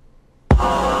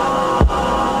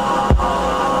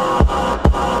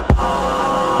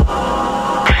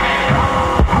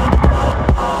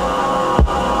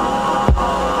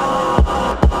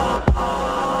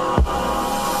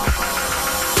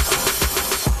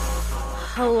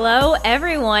Hello,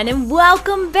 everyone, and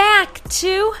welcome back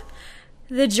to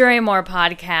the Jury Moore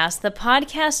podcast, the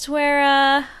podcast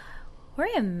where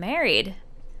we're married.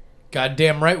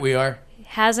 Goddamn right we are. We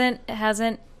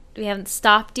haven't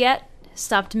stopped yet.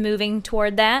 Stopped moving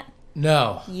toward that.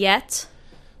 No. Yet.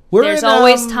 There's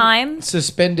always time.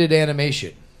 Suspended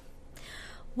animation.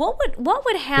 What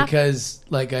would happen? Because,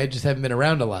 I just haven't been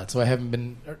around a lot, so I haven't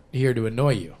been here to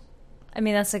annoy you. I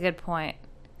mean, that's a good point.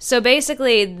 So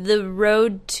basically, the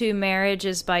road to marriage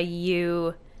is by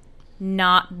you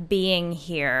not being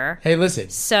here. Hey,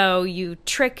 listen. So you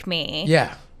trick me.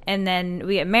 Yeah. And then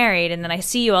we get married, and then I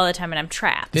see you all the time, and I'm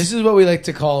trapped. This is what we like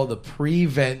to call the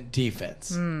prevent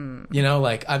defense. You know,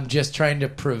 I'm just trying to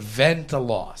prevent a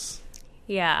loss.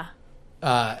 Yeah.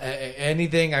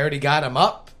 Anything, I already got them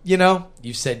up, you know?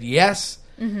 You said yes.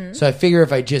 Mm-hmm. So I figure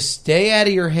if I just stay out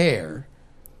of your hair,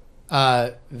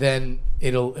 then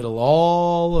it'll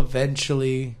all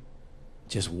eventually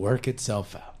just work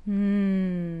itself out.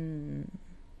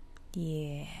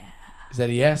 Yeah. Is that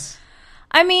a yes?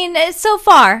 I mean, so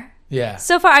far. Yeah.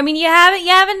 So far. I mean, you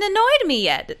haven't annoyed me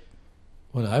yet.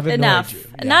 Well, no, I've annoyed Enough. you.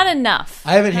 Yeah. Not enough.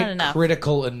 I haven't Not hit enough.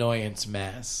 critical annoyance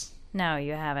mass. No,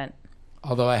 you haven't.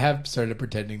 Although I have started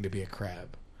pretending to be a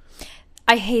crab.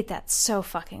 I hate that so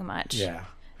fucking much. Yeah.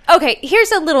 Okay,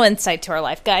 here's a little insight to our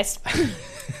life, guys.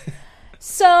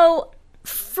 So,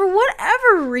 for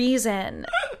whatever reason,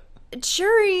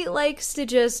 Jury likes to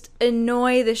just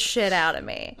annoy the shit out of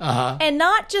me. Uh-huh. And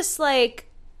not just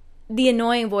the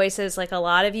annoying voices, like a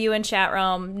lot of you in chat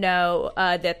room know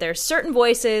that there's certain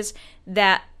voices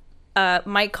that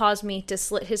might cause me to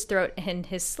slit his throat in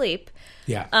his sleep.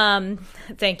 Yeah.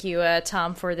 Thank you,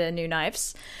 Tom, for the new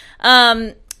knives.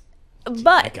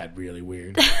 But that got really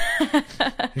weird.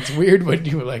 It's weird when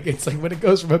you it's like when it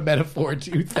goes from a metaphor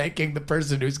to you thanking the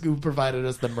person who provided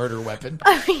us the murder weapon.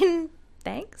 I mean,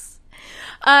 thanks.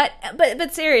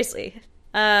 But seriously,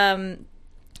 it's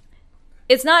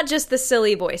not just the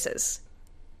silly voices.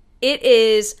 It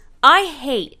is, I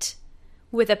hate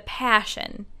with a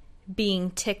passion being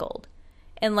tickled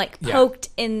and poked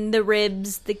in the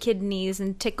ribs, the kidneys,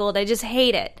 and tickled. I just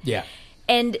hate it. Yeah.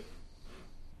 And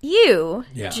you,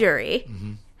 Jury,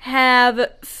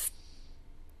 have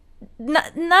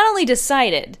not only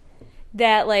decided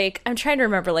that, I'm trying to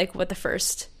remember, what the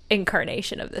first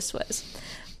incarnation of this was.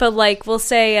 But, we'll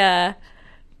say,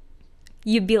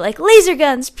 you'd be like, laser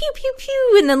guns, pew, pew,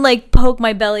 pew, and then, poke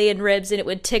my belly and ribs, and it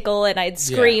would tickle, and I'd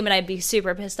scream, and I'd be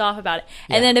super pissed off about it.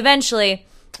 Yeah. And then eventually...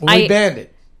 we banned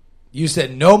it. You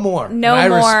said no more. No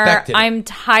and I more. Respected it. I'm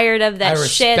tired of that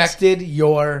shit. I respected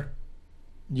your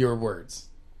words.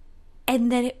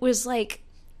 And then it was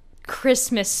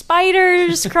Christmas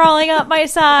spiders crawling up my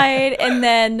side, and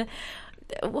then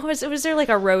was there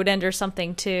a rodent or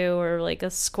something too, or a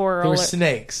squirrel? There were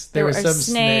snakes. There were some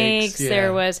snakes. Yeah.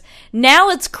 There was. Now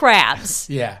it's crabs.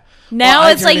 Yeah. Now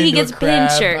it's he gets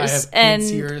pinchers and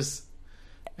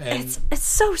it's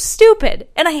so stupid,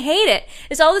 and I hate it.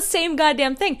 It's all the same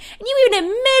goddamn thing, and you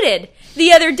even admitted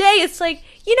the other day. It's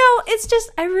it's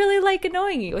just I really like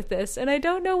annoying you with this, and I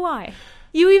don't know why.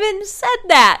 You even said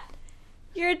that.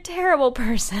 You're a terrible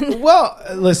person. Well,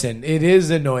 listen, it is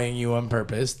annoying you on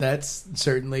purpose. That's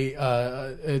certainly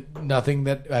nothing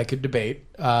that I could debate.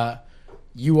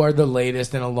 You are the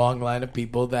latest in a long line of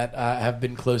people that have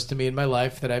been close to me in my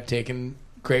life that I've taken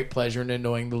great pleasure in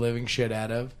annoying the living shit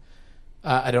out of.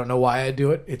 I don't know why I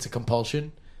do it. It's a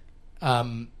compulsion.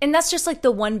 And that's just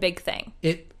the one big thing.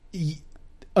 The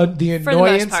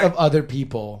annoyance of other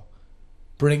people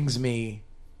brings me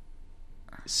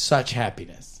such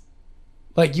happiness.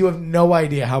 You have no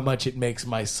idea how much it makes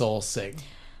my soul sing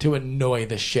to annoy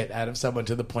the shit out of someone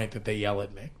to the point that they yell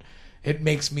at me. It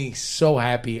makes me so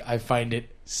happy. I find it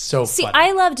so funny. See,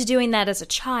 I loved doing that as a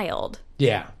child.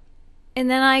 Yeah. And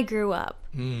then I grew up.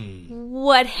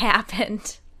 What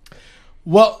happened?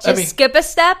 Well, skip a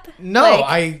step? No,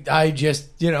 I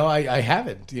just, I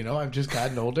haven't. I've just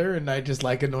gotten older, and I just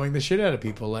like annoying the shit out of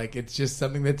people. It's just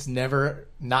something that's never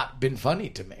not been funny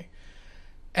to me.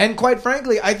 And quite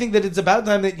frankly, I think that it's about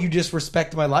time that you just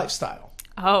respect my lifestyle.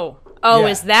 Oh, yeah.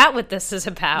 Is that what this is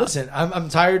about? Listen, I'm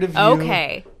tired of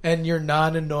you and your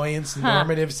non-annoyance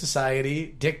normative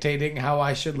society dictating how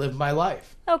I should live my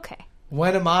life. Okay.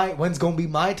 When's going to be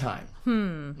my time?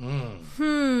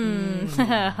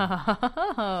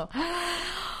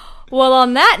 Well,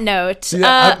 on that note... See,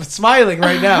 I'm smiling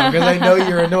right now because I know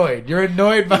you're annoyed. You're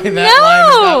annoyed by that line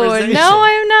of conversation. No,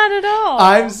 I'm not at all.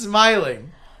 I'm smiling.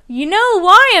 You know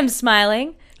why I'm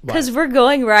smiling? Because we're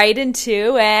going right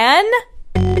into an...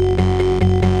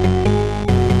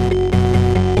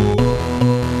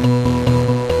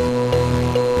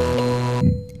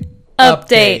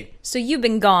 update. So you've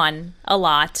been gone a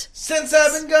lot. Since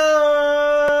I've been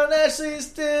gone, Ashley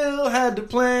still had to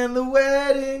plan the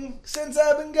wedding. Since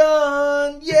I've been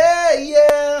gone,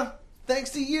 yeah. Thanks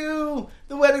to you,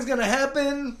 the wedding's gonna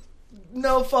happen.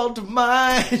 No fault of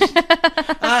mine.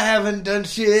 I haven't done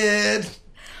shit.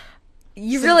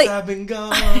 Since I've been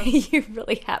gone. You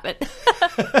really haven't.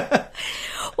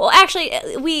 Well, actually,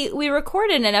 we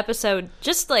recorded an episode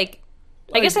just like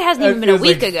I guess it hasn't even been a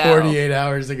week ago. 48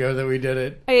 hours ago that we did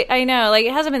it. I know, like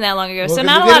it hasn't been that long ago, so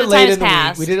not a lot of time has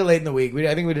passed. We did it late in the week.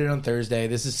 I think we did it on Thursday.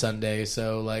 This is Sunday,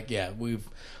 so like yeah, we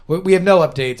have no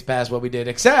updates past what we did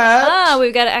except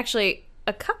we've got actually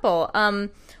a couple.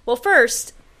 Well,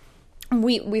 first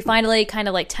we finally kind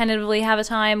of like tentatively have a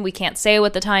time. We can't say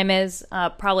what the time is.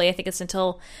 Probably I think it's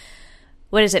until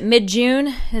what is it?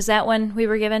 Mid-June? Is that when we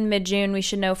were given? Mid-June? We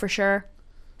should know for sure.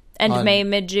 End of May,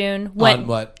 mid-June. On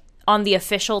what? On the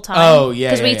official time. Oh, yeah.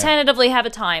 Because we tentatively have a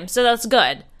time, so that's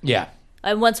good. Yeah.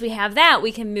 And once we have that,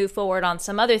 we can move forward on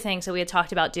some other things that we had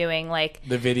talked about doing, like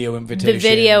the video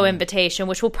invitation.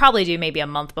 Which we'll probably do maybe a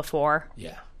month before.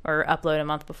 Yeah. Or upload a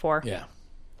month before. Yeah.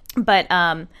 But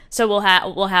so we'll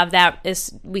have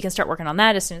that. We can start working on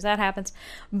that as soon as that happens.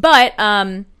 But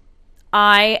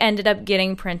I ended up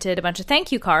getting printed a bunch of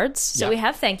thank you cards, so we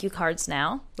have thank you cards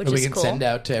now, which is cool. We can send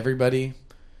out to everybody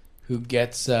who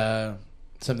gets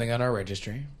something on our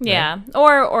registry. Yeah,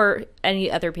 right? or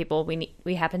any other people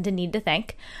we happen to need to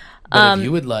thank. But if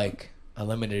you would like a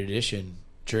limited edition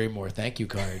Jury Moore thank you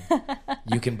card,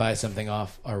 you can buy something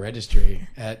off our registry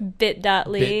at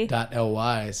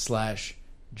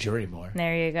bit.ly/JuryMoore.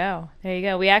 There you go.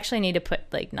 We actually need to put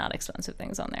like not expensive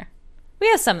things on there. We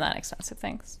have some not expensive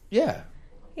things. Yeah.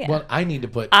 Well, I need to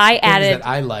put things that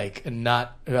I like and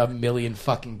not a million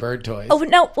fucking bird toys. Oh,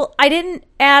 no. Well, I didn't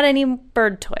add any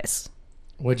bird toys.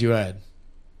 What'd you add?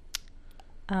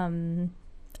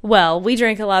 Well, we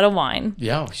drink a lot of wine.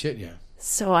 Yeah, oh, shit, yeah.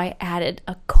 So I added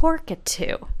a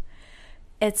corkatoo.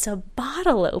 It's a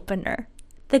bottle opener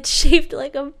that's shaped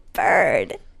like a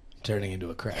bird. Turning into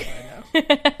a crab right now.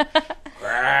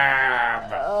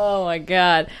 Crab. Oh, my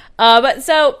God. But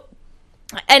so...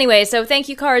 Anyway, so thank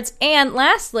you cards. And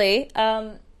lastly,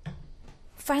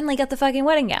 finally got the fucking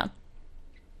wedding gown.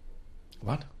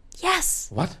 What? Yes.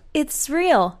 What? It's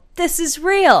real. This is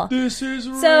real.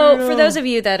 So for those of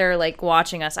you that are like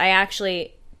watching us, I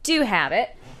actually do have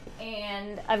it.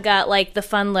 And I've got like the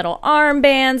fun little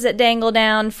armbands that dangle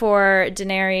down for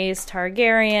Daenerys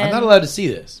Targaryen. I'm not allowed to see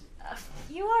this.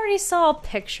 You already saw a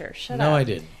picture. Shut up. No, I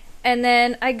didn't. And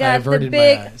then I got the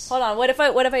big. Hold on. What if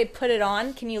I put it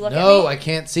on? Can you look at me? No, I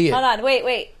can't see it. Hold on. Wait.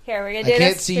 Here, we're gonna do this. I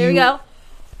can't see Here you. we go.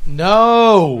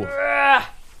 No.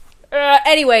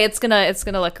 Anyway, it's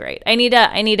gonna look great. I need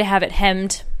to have it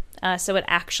hemmed so it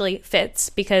actually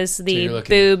fits because the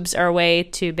boobs are way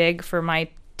too big for my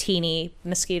teeny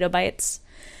mosquito bites.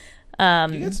 You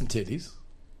got some titties.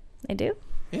 I do.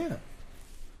 Yeah.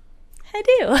 I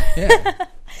do. Yeah.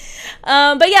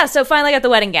 But yeah, so finally got the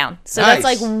wedding gown. So nice.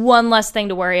 That's like one less thing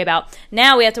to worry about.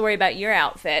 Now we have to worry about your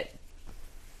outfit.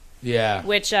 Yeah.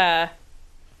 Which I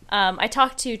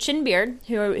talked to Chinbeard,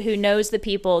 who knows the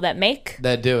people that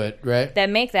do it, right? That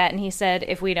make that, and he said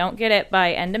if we don't get it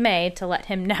by end of May to let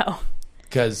him know.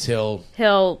 Because he'll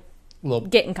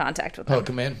get in contact with poke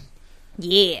him in.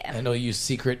 Yeah. And he'll use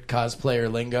secret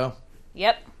cosplayer lingo.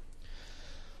 Yep.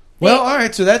 Well, all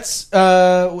right, so that's...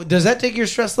 does that take your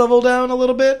stress level down a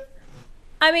little bit?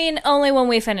 I mean, only when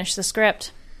we finish the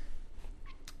script.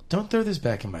 Don't throw this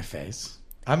back in my face.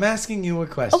 I'm asking you a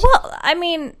question. Well, I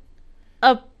mean,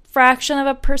 a fraction of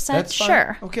a percent, that's fine.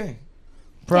 Sure. Okay.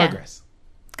 Progress.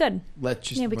 Yeah. Good.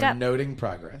 We're noting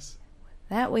progress.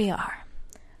 That we are.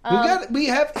 We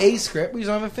have a script. We just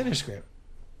don't have a finished script.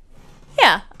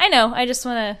 Yeah, I know. I just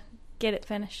want to get it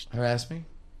finished. Harass me?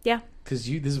 Yeah. Because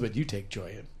this is what you take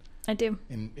joy in. I do.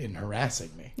 In harassing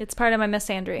me. It's part of my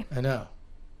misandry. I know.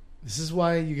 This is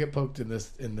why you get poked in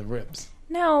the ribs.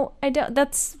 No, I don't.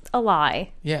 That's a lie.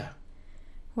 Yeah.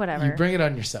 Whatever. You bring it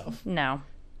on yourself. No.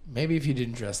 Maybe if you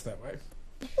didn't dress that way.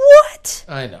 What?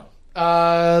 I know.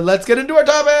 Let's get into our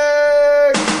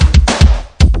topic!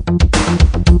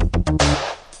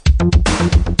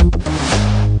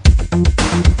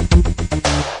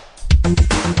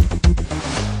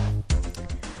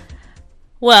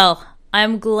 Well,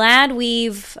 I'm glad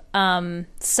we've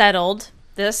settled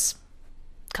this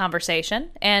conversation,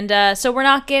 and so we're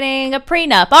not getting a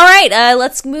prenup. All right,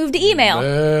 let's move to email.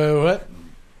 What?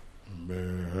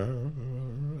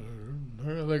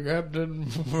 The captain,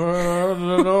 I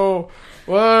don't know.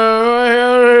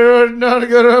 Why not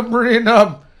get a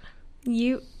prenup?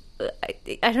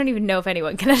 I don't even know if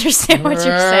anyone can understand what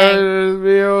you're saying.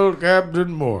 The old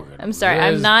Captain Morgan. I'm sorry,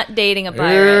 I'm not dating a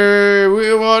pirate. Hey,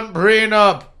 we want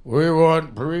prenup. We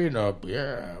want prenup,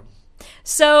 yeah.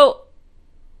 So,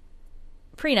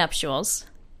 prenuptials.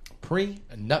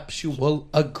 Prenuptial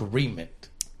agreement.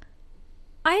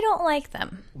 I don't like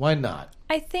them. Why not?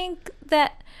 I think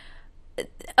that...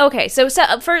 Okay, so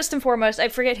first and foremost, I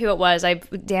forget who it was.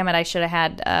 Damn it, I should have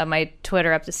had my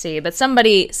Twitter up to see. But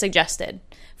somebody suggested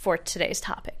for today's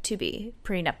topic to be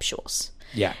prenuptials.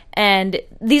 Yeah. And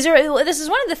this is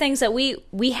one of the things that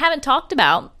we haven't talked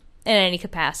about in any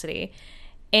capacity.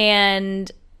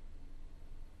 And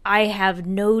I have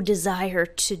no desire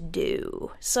to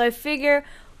do. So I figure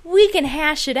we can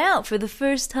hash it out for the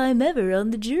first time ever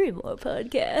on the Jurymore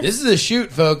podcast. This is a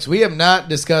shoot, folks. We have not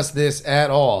discussed this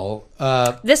at all.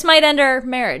 This might end our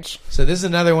marriage. So this is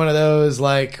another one of those,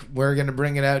 like, we're going to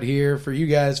bring it out here for you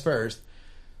guys first.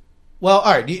 Well,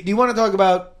 all right. Do you want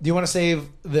to save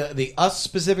the us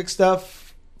specific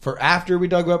stuff for after we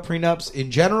talk about prenups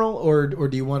in general, or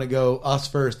do you want to go us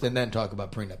first and then talk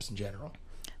about prenups in general?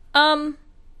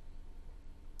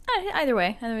 Either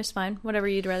way is fine. Whatever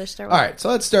you'd rather start with. All right, so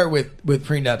let's start with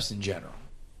prenups in general.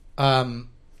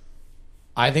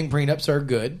 I think prenups are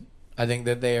good. I think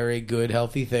that they are a good,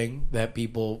 healthy thing that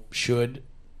people should.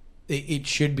 It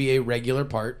should be a regular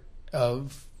part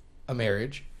of a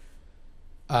marriage.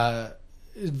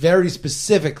 Very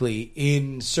specifically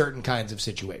in certain kinds of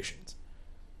situations.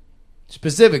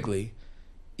 Specifically,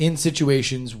 in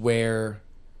situations where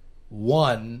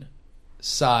one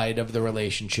side of the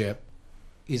relationship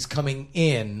is coming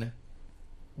in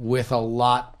with a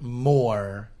lot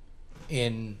more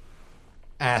in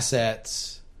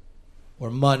assets or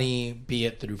money, be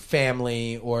it through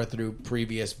family or through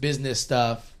previous business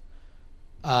stuff,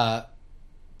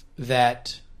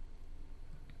 that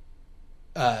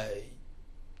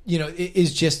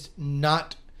is just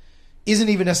isn't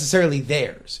even necessarily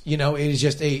theirs. It is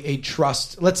just a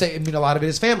trust. Let's say, a lot of it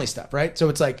is family stuff, right? So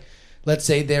it's like, let's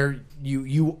say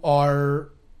you are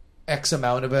X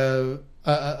amount of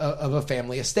a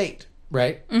family estate,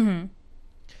 right? Mm-hmm.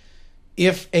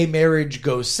 If a marriage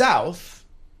goes south,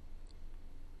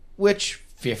 which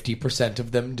 50%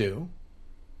 of them do,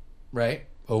 right?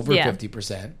 Over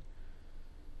 50%,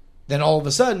 then all of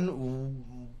a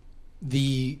sudden,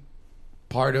 the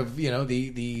part of,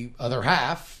 the other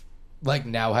half, like,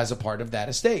 now has a part of that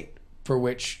estate, for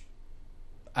which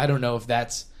I don't know if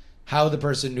that's how the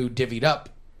person who divvied up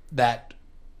that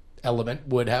element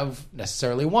would have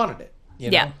necessarily wanted it.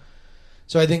 Yeah.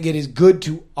 So I think it is good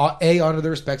to A, honor the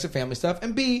respects of family stuff,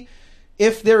 and B,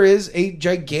 if there is a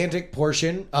gigantic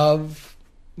portion of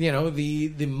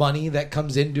the money that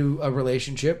comes into a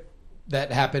relationship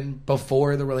that happened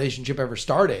before the relationship ever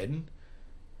started,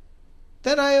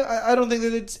 then I don't think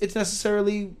that it's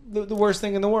necessarily the worst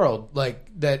thing in the world. Like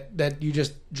that you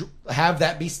just have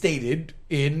that be stated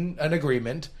in an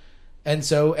agreement, and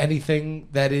so anything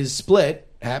that is split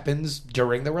happens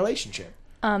during the relationship.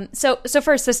 So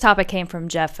first, this topic came from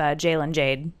Jeff Jalen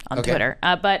Jade on Twitter.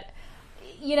 But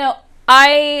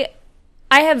I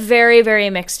have very,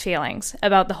 very mixed feelings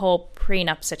about the whole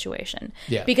prenup situation.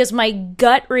 Yeah. Because my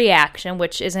gut reaction,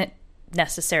 which isn't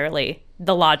necessarily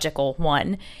the logical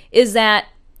one, is that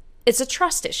it's a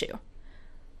trust issue.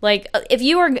 Like, if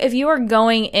you are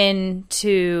going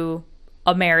into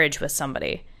a marriage with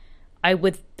somebody, I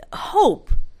would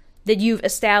hope that you've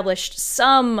established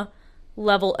some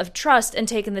level of trust and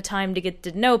taken the time to get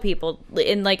to know people.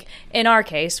 In our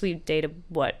case, we dated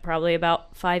probably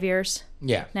about 5 years.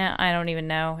 Yeah. Now I don't even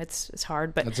know. It's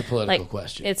hard, but it's a political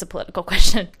question. It's a political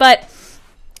question, but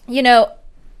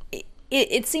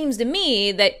it seems to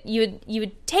me that you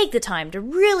would take the time to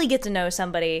really get to know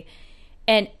somebody,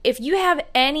 and if you have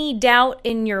any doubt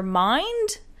in your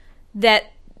mind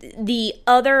that the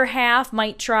other half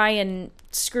might try and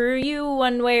screw you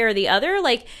one way or the other,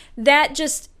 like, that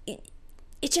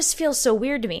it just feels so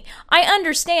weird to me. I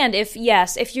understand if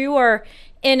you are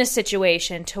in a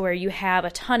situation to where you have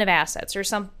a ton of assets or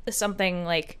something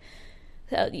like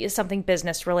something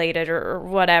business related or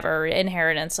whatever,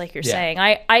 inheritance, like you're saying.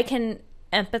 I can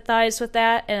empathize with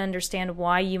that and understand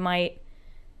why you might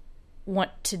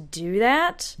want to do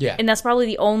that. Yeah. And that's probably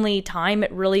the only time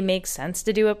it really makes sense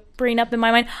to do a prenup in my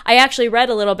mind. I actually read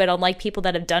a little bit on like people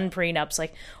that have done prenups.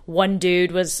 Like one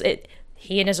dude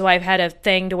he and his wife had a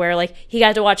thing to where like he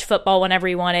got to watch football whenever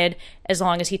he wanted as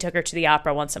long as he took her to the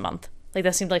opera once a month. Like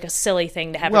that seemed like a silly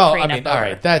thing to have a prenup over. All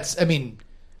right.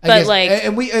 I guess, like,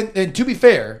 and to be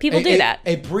fair, people do that.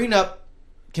 A prenup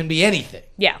can be anything.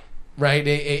 Yeah. Right?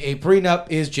 A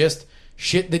prenup is just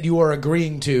shit that you are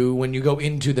agreeing to when you go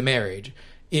into the marriage.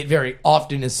 it very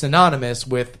often is synonymous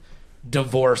with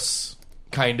divorce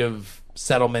kind of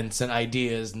settlements and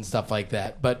ideas and stuff like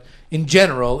that. But in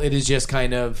general, it is just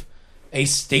kind of a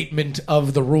statement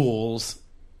of the rules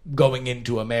going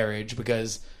into a marriage,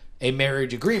 because a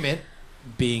marriage agreement,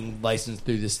 being licensed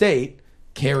through the state,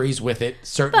 carries with it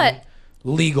certain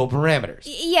legal parameters.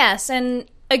 Yes, and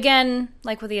again,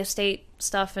 like with the estate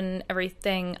stuff and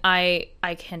everything, I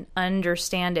can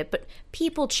understand it, but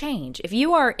people change. If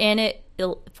you are in it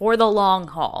for the long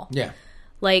haul,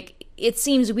 like, it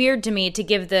seems weird to me to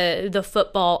give the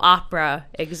football opera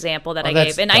example that I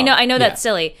gave, and dumb. I know that's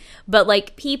silly, but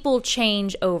like, people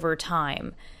change over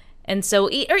time. And so, or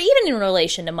even in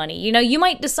relation to money, you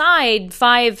might decide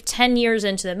 5-10 years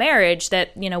into the marriage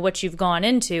that, what you've gone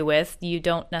into with, you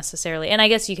don't necessarily, and I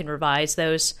guess you can revise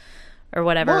those or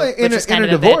whatever, well, which is kind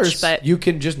of a divorce, bitch, but you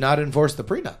can just not enforce the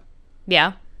prenup.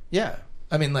 Yeah. Yeah.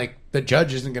 I mean, like, the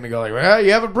judge isn't going to go like, well,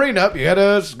 you have a prenup, you got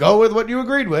to go with what you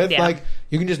agreed with. Yeah. Like,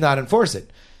 you can just not enforce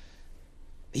it.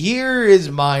 Here is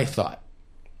my thought.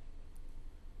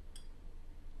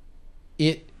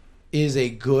 It is a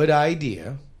good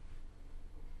idea,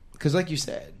 because like you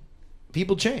said,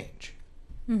 people change.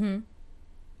 Mm-hmm.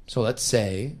 So let's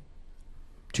say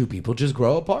two people just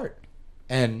grow apart,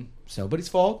 and it's nobody's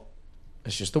fault.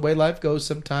 It's just the way life goes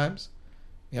sometimes.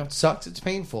 It sucks, it's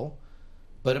painful.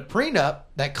 But a prenup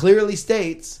that clearly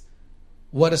states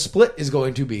what a split is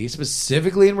going to be,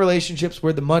 specifically in relationships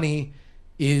where the money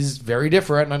is very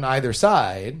different on either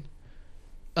side,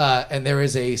 and there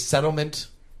is a settlement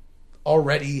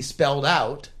already spelled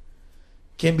out,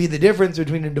 can be the difference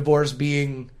between a divorce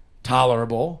being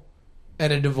tolerable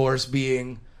and a divorce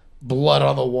being blood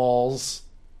on the walls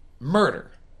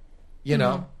murder.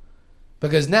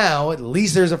 Because now at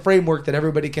least there's a framework that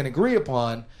everybody can agree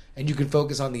upon, and you can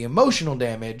focus on the emotional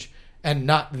damage and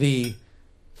not the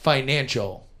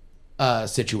financial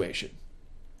situation.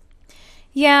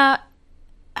 Yeah,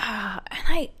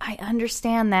 and I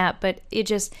understand that, but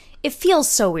it feels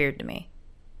so weird to me.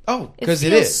 Oh, because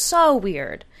it is so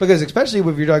weird. Because especially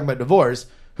if you're talking about divorce,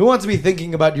 who wants to be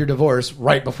thinking about your divorce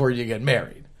right before you get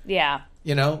married? Yeah.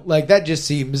 Like, that just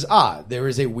seems odd. There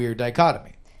is a weird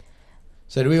dichotomy.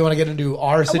 So do we want to get into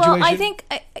our situation? Well, I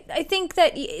think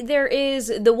that there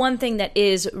is, the one thing that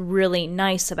is really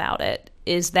nice about it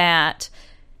is that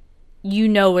you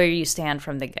know where you stand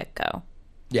from the get-go.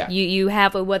 Yeah. You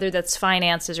have, whether that's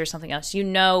finances or something else, you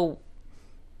know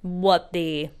what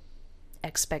the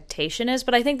expectation is,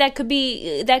 but I think that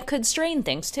could strain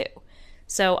things too.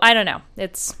 So I don't know.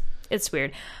 It's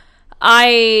weird.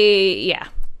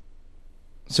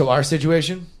 So our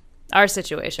situation? Our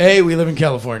situation. Hey, we live in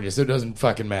California, so it doesn't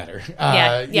fucking matter.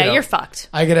 You're fucked.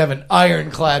 I could have an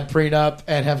ironclad prenup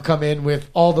and have come in with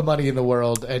all the money in the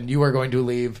world, and you are going to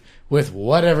leave with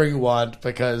whatever you want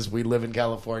because we live in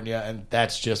California, and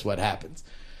that's just what happens.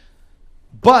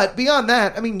 But beyond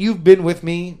that, I mean, you've been with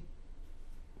me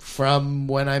from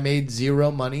when I made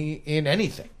zero money in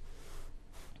anything.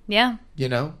 Yeah.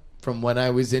 From when I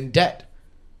was in debt.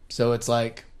 So it's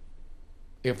like,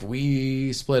 if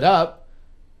we split up,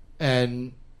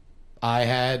 and I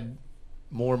had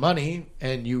more money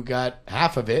and you got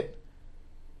half of it,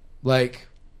 like,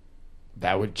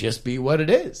 that would just be what it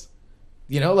is.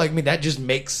 That just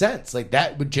makes sense. Like,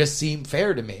 that would just seem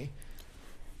fair to me.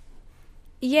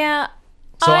 Yeah.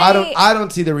 So I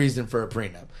don't see the reason for a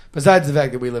prenup, besides the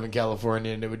fact that we live in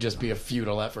California and it would just be a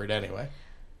futile effort anyway.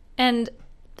 And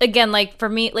again, like, for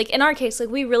me, like, in our case, like,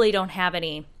 we really don't have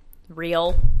any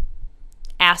real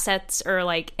assets or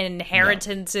like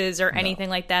inheritances or anything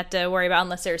like that to worry about,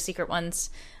 unless there are secret ones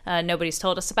nobody's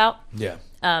told us about. Yeah.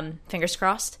 Fingers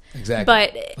crossed. Exactly.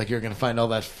 But like, you're going to find all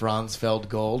that Franzfeld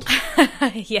gold.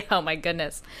 Yeah, oh my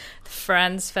goodness.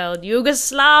 Franzfeld,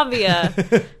 Yugoslavia.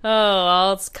 Oh,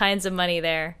 all kinds of money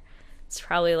there. It's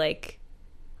probably like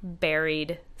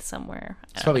buried somewhere.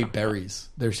 It's probably berries.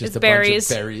 There's just berries.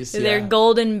 Bunch of berries. They're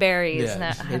golden berries.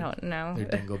 Yeah, I don't know. They're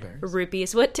dingleberries.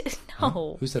 Rupees. What? No.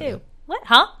 Huh? Who said that? What?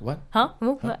 Huh? What? Huh?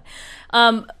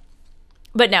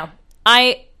 But no.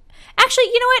 Actually,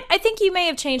 you know what? I think you may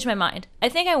have changed my mind. I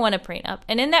think I want a prenup.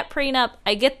 And in that prenup,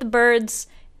 I get the birds,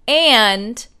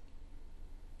 and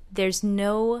there's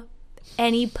no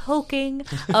any poking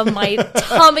of my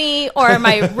tummy or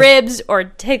my ribs or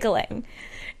tickling.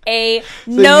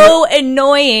 No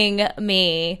annoying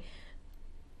me.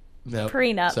 Nope.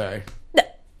 Prenup. Sorry. No.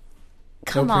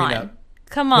 Come no on. Prenup.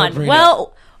 Come on. No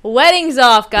well, wedding's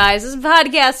off, guys. This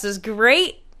podcast is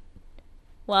great.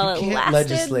 While you can't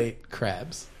legislate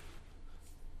crabs.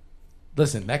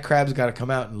 Listen, that crab's got to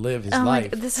come out and live his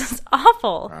life. This is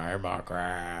awful. I'm a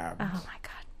crab. Oh my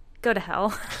god. Go to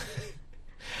hell.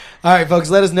 All right, folks,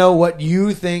 let us know what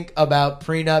you think about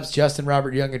prenups.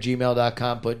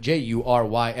 JustinRobertYoung@gmail.com. Put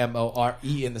JURYMORE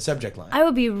in the subject line. I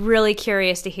would be really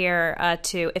curious to hear,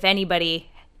 too, if anybody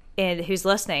who's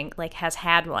listening has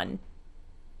had one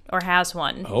or has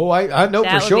one. Oh, I know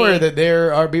for sure that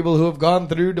there are people who have gone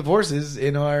through divorces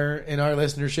in our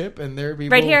listenership, and there are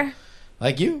people right here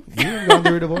like you. You've gone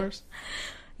through a divorce.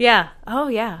 Yeah. Oh,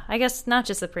 yeah. I guess not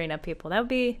just the prenup people. That would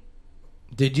be.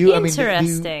 Did you?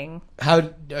 Interesting.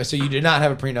 So you did not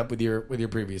have a prenup with your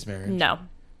previous marriage? No.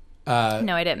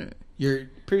 No, I didn't. Your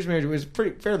previous marriage was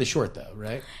fairly short, though,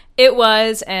 right? It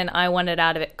was, and I wanted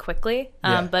out of it quickly.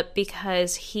 Yeah. But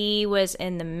because he was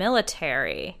in the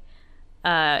military,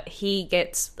 he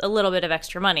gets a little bit of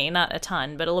extra money, not a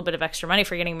ton, but a little bit of extra money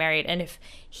for getting married. And if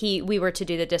we were to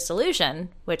do the dissolution,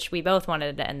 which we both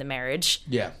wanted to end the marriage,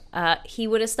 he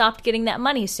would have stopped getting that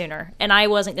money sooner, and I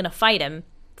wasn't going to fight him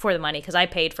for the money because I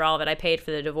paid for all of it. I paid for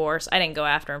the divorce. I didn't go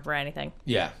after him for anything.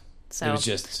 Yeah. So it was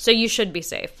just. So you should be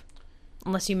safe,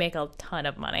 unless you make a ton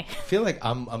of money. I feel like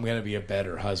I'm going to be a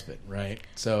better husband, right?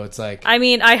 So it's like. I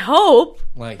mean, I hope.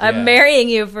 I'm marrying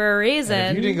you for a reason.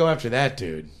 And if you didn't go after that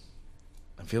dude,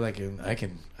 I feel like I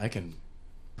can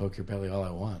poke your belly all I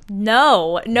want.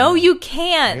 No, you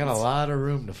can't. I got a lot of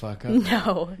room to fuck up.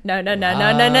 No.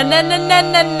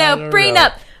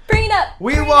 Prenup.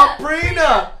 We want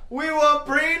prenup. We want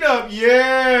prenup.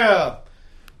 Yeah.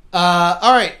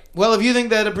 All right. Well, if you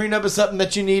think that a prenup is something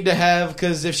that you need to have,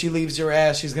 because if she leaves your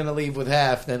ass, she's going to leave with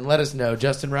half, then let us know.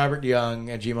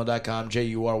 JustinRobertYoung@gmail.com,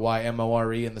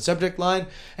 JURYMORE in the subject line.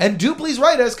 And do please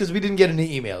write us, because we didn't get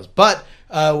any emails. But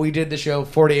we did the show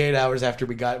 48 hours after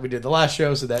we did the last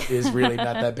show, so that is really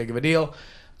not that big of a deal.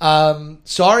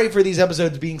 Sorry for these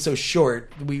episodes being so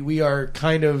short. We are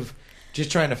kind of just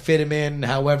trying to fit him in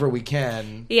however we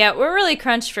can. Yeah, we're really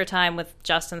crunched for time with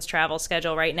Justin's travel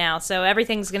schedule right now, so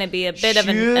everything going to be a bit of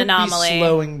an anomaly. Should be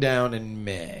slowing down in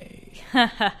May.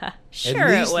 Sure, at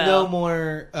least it will. No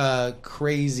more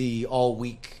crazy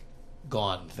all-week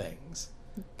gone things.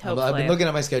 Hopefully. I've been looking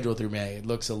at my schedule through May. It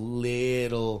looks a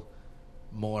little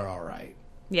more all right.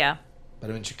 Yeah.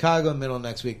 But I'm in Chicago in the middle of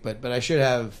next week, but I should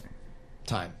have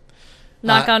time.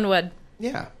 Knock on wood.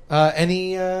 Yeah.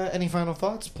 Any final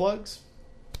thoughts, plugs?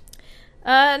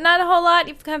 Not a whole lot.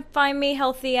 You can find me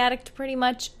Healthy Addict pretty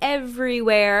much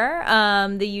everywhere.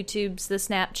 The YouTubes, the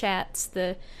Snapchats,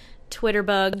 the Twitter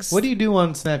bugs. What do you do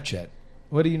on Snapchat?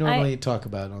 What do you normally talk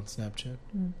about on Snapchat?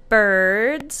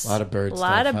 Birds. A lot of birds.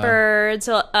 Birds.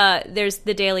 So, there's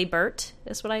the Daily Burt,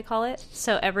 is what I call it.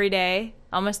 So every day,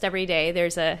 almost every day,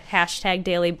 there's a hashtag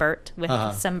Daily Burt with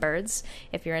some birds.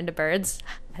 If you're into birds,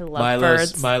 I love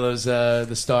birds. Milo's the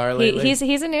star lately.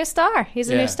 He's a new star. He's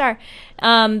a new star.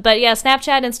 But yeah,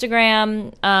 Snapchat,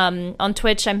 Instagram, on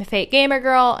Twitch, I'm a Fake Gamer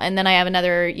Girl, and then I have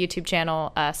another YouTube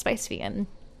channel, Spice Vegan.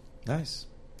 Nice.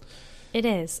 It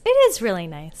is. It is really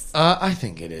nice. I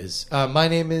think it is. My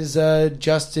name is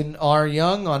Justin R.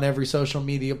 Young on every social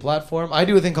media platform. I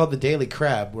do a thing called the Daily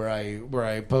Crab, where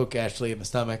I poke Ashley in the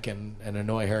stomach and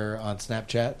annoy her on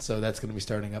Snapchat. So that's going to be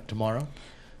starting up tomorrow.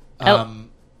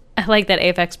 I like that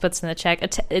Apex puts in the chat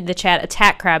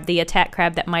attack crab, the attack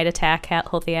crab that might attack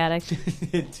Healthy Addict.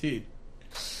 Indeed.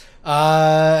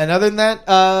 And other than that,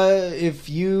 if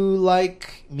you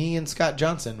like me and Scott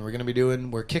Johnson,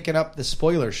 we're kicking up the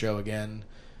spoiler show again.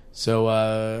 So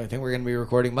I think we're going to be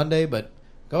recording Monday, but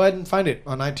go ahead and find it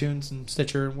on iTunes and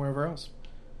Stitcher and wherever else.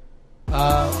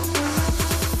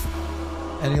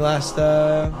 Any last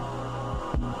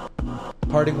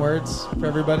parting words for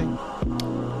everybody?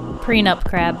 Prenup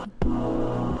crab.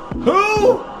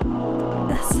 Who?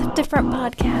 That's a different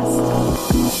podcast.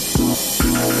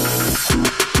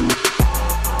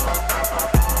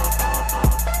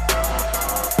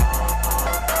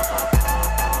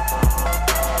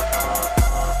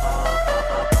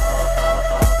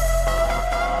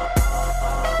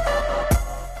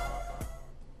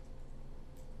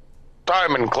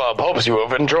 Diamond Club hopes you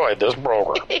have enjoyed this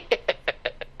program.